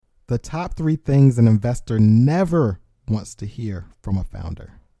The top 3 things an investor never wants to hear from a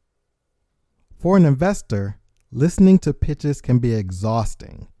founder. For an investor, listening to pitches can be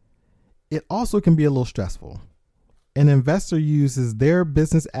exhausting. It also can be a little stressful. An investor uses their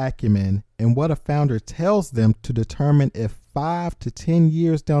business acumen and what a founder tells them to determine if 5 to 10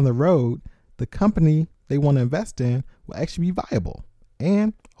 years down the road, the company they want to invest in will actually be viable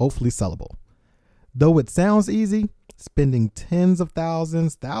and hopefully sellable. Though it sounds easy, spending tens of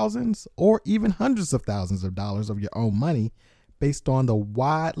thousands, or even hundreds of thousands of dollars of your own money based on the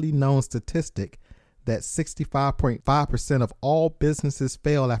widely known statistic that 65.5% of all businesses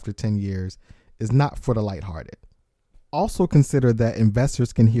fail after 10 years is not for the lighthearted. Also consider that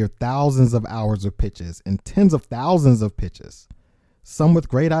investors can hear thousands of hours of pitches and tens of thousands of pitches, some with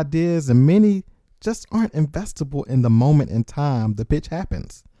great ideas and many just aren't investable in the moment in time the pitch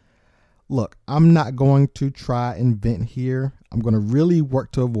happens. Look, I'm not going to try and vent here. I'm going to really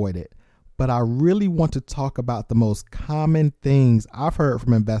work to avoid it. But I really want to talk about the most common things I've heard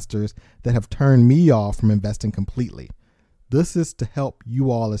from investors that have turned me off from investing completely. This is to help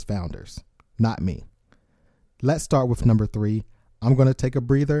you all as founders, not me. Let's start with number 3. I'm going to take a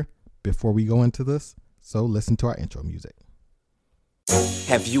breather before we go into this, so listen to our intro music.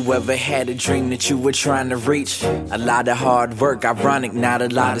 Have you ever had a dream that you were trying to reach? A lot of hard work, ironic, not a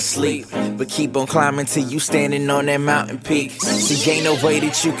lot of sleep. But keep on climbing till you standing on that mountain peak. See, ain't no way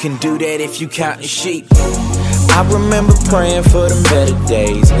that you can do that if you counting sheep. I remember praying for them better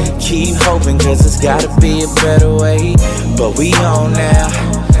days. Keep hoping cause it's gotta be a better way. But we on now,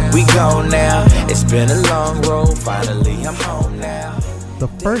 we gone now. It's been a long road, finally I'm home now. The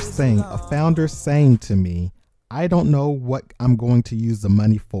first thing a founder's saying to me, I don't know what I'm going to use the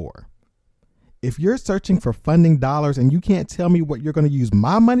money for. If you're searching for funding dollars and you can't tell me what you're going to use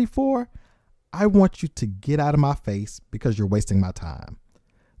my money for, I want you to get out of my face because you're wasting my time.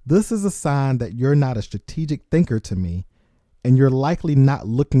 This is a sign that you're not a strategic thinker to me, and you're likely not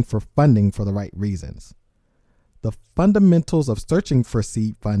looking for funding for the right reasons. The fundamentals of searching for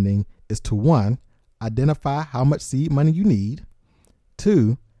seed funding is to 1, identify how much seed money you need,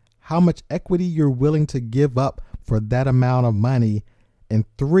 2, how much equity you're willing to give up for that amount of money, and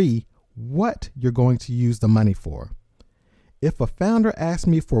 3, what you're going to use the money for. If a founder asks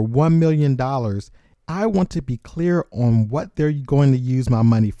me for $1 million, I want to be clear on what they're going to use my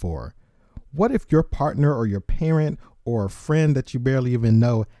money for. What if your partner or your parent or a friend that you barely even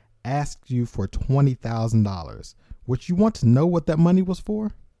know asked you for $20,000? Would you want to know what that money was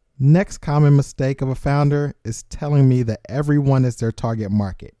for? Next common mistake of a founder is telling me that everyone is their target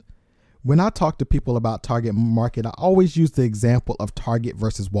market. When I talk to people about target market, I always use the example of Target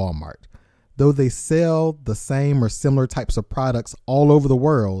versus Walmart. Though they sell the same or similar types of products all over the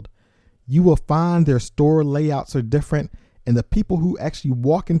world, you will find their store layouts are different and the people who actually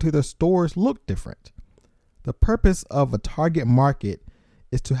walk into their stores look different. The purpose of a target market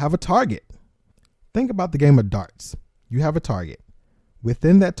is to have a target. Think about the game of darts. You have a target.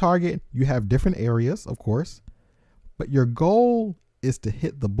 Within that target, you have different areas, of course, but your goal is to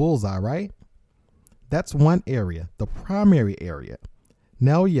hit the bullseye, right? That's one area, the primary area.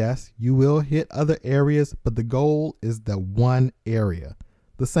 Now, yes, you will hit other areas, but the goal is the one area.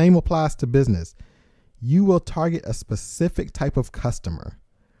 The same applies to business. You will target a specific type of customer.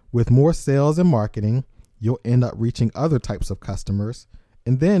 With more sales and marketing, you'll end up reaching other types of customers.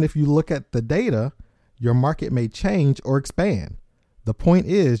 And then if you look at the data, your market may change or expand. The point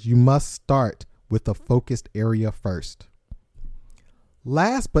is you must start with a focused area first.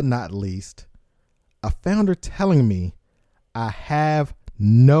 Last but not least, a founder telling me I have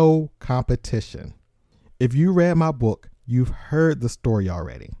no competition. If you read my book, you've heard the story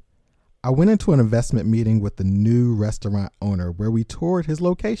already. I went into an investment meeting with the new restaurant owner where we toured his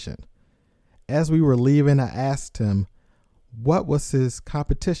location. As we were leaving, I asked him what was his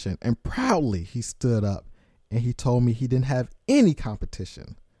competition, and proudly he stood up and he told me he didn't have any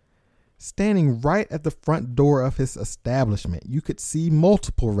competition. Standing right at the front door of his establishment, you could see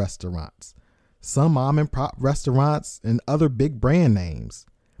multiple restaurants, some mom and pop restaurants and other big brand names.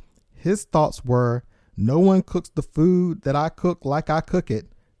 His thoughts were, no one cooks the food that I cook like I cook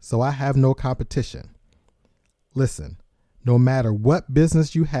it, so I have no competition. Listen, no matter what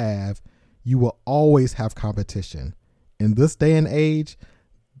business you have, you will always have competition. In this day and age,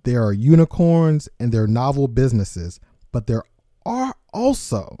 there are unicorns and there are novel businesses, but there are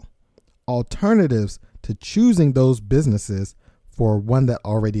also alternatives to choosing those businesses for one that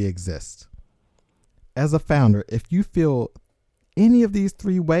already exists. As a founder, if you feel any of these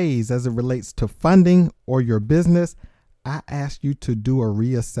 3 ways as it relates to funding or your business, I ask you to do a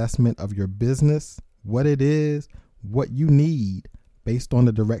reassessment of your business, what it is, what you need, based on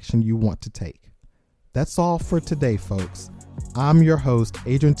the direction you want to take. That's all for today, folks. I'm your host,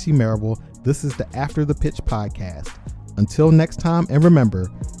 Adrian T. Marable. This is the After the Pitch podcast. Until next time, and remember,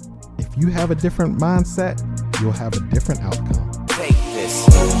 if you have a different mindset, you'll have a different outcome. Take this.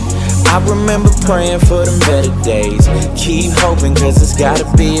 I remember praying for them better days. Keep hoping, cause it's gotta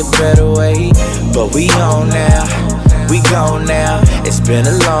be a better way. But we on now, we gone now. It's been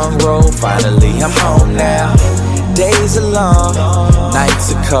a long road, finally I'm home now. Days are long,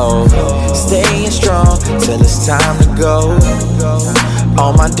 nights are cold. Staying strong till it's time to go.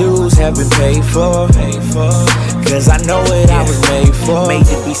 All my dues have been paid for, cause I know what I was made for. Made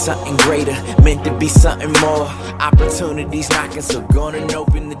to be something greater, meant to be something more. Opportunities knocking, so gonna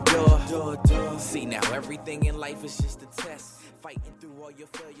open the door. See now, everything in life is just a test. Fighting through all your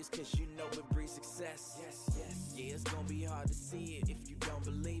failures, cause you know it brings success. Yeah, it's gonna be hard to see it if you don't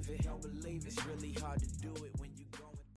believe it. It's really hard to do it when